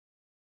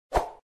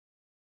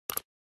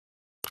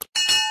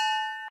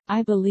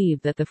I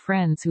believe that the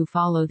friends who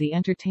follow the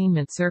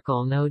entertainment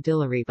circle know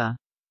Reba.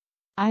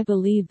 I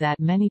believe that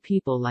many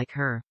people like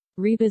her.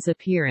 Reba's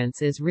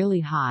appearance is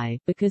really high,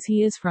 because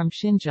he is from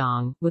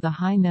Xinjiang, with a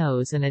high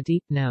nose and a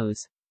deep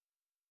nose.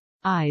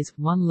 Eyes,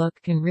 one look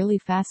can really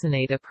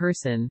fascinate a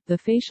person, the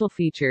facial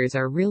features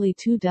are really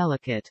too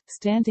delicate,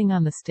 standing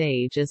on the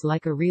stage is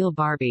like a real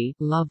Barbie,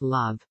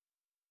 love.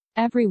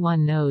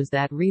 Everyone knows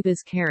that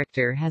Reba's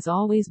character has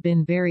always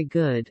been very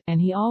good,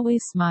 and he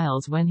always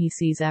smiles when he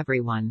sees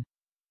everyone.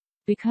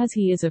 Because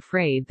he is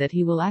afraid that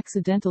he will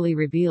accidentally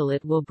reveal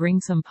it will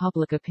bring some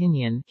public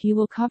opinion, he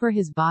will cover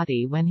his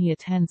body when he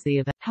attends the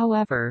event.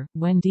 However,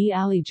 when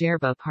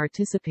Reba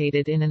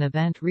participated in an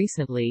event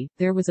recently,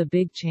 there was a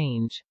big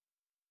change.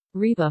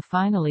 Reba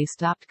finally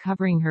stopped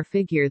covering her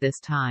figure this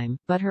time,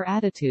 but her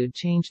attitude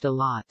changed a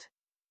lot.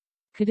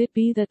 Could it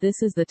be that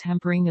this is the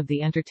tempering of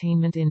the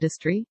entertainment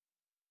industry?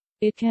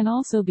 It can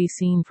also be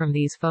seen from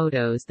these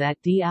photos that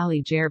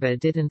Reba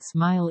didn't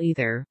smile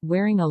either,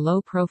 wearing a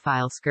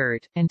low-profile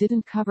skirt, and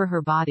didn't cover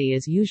her body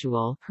as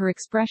usual, her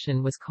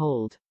expression was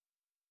cold.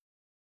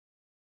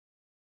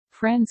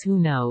 Friends who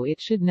know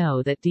it should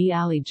know that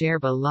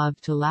Reba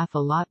loved to laugh a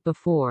lot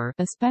before,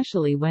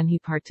 especially when he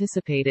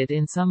participated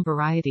in some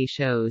variety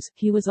shows.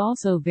 He was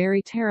also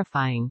very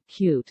terrifying,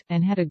 cute,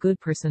 and had a good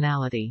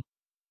personality.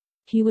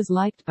 He was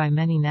liked by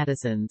many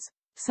netizens.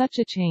 Such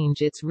a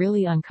change it's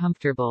really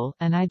uncomfortable,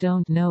 and I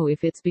don't know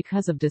if it's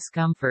because of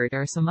discomfort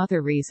or some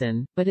other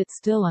reason, but it's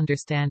still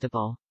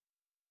understandable.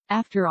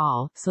 After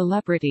all,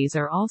 celebrities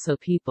are also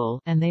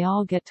people, and they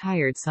all get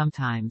tired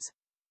sometimes.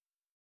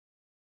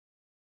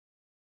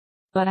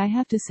 But I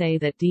have to say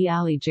that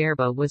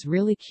Reba was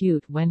really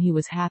cute when he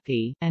was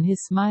happy, and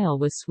his smile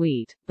was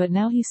sweet, but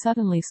now he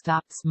suddenly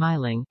stopped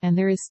smiling, and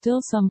there is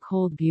still some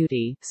cold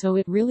beauty, so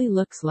it really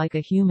looks like a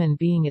human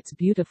being. It's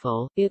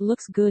beautiful, it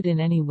looks good in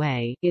any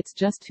way, it's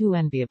just too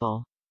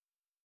enviable.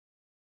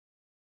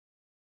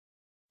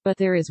 But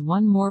there is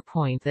one more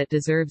point that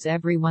deserves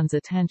everyone's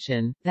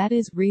attention, that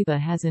is Reba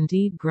has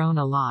indeed grown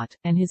a lot,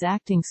 and his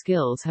acting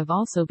skills have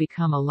also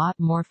become a lot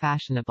more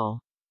fashionable.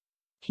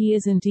 He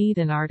is indeed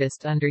an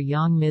artist under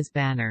Yang Mi's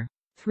banner.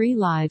 3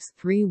 Lives,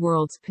 3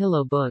 Worlds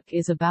Pillow Book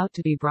is about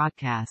to be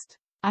broadcast.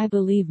 I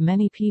believe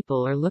many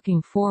people are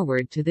looking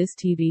forward to this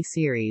TV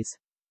series.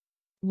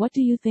 What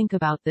do you think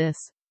about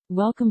this?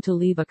 Welcome to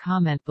leave a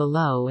comment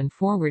below and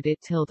forward it.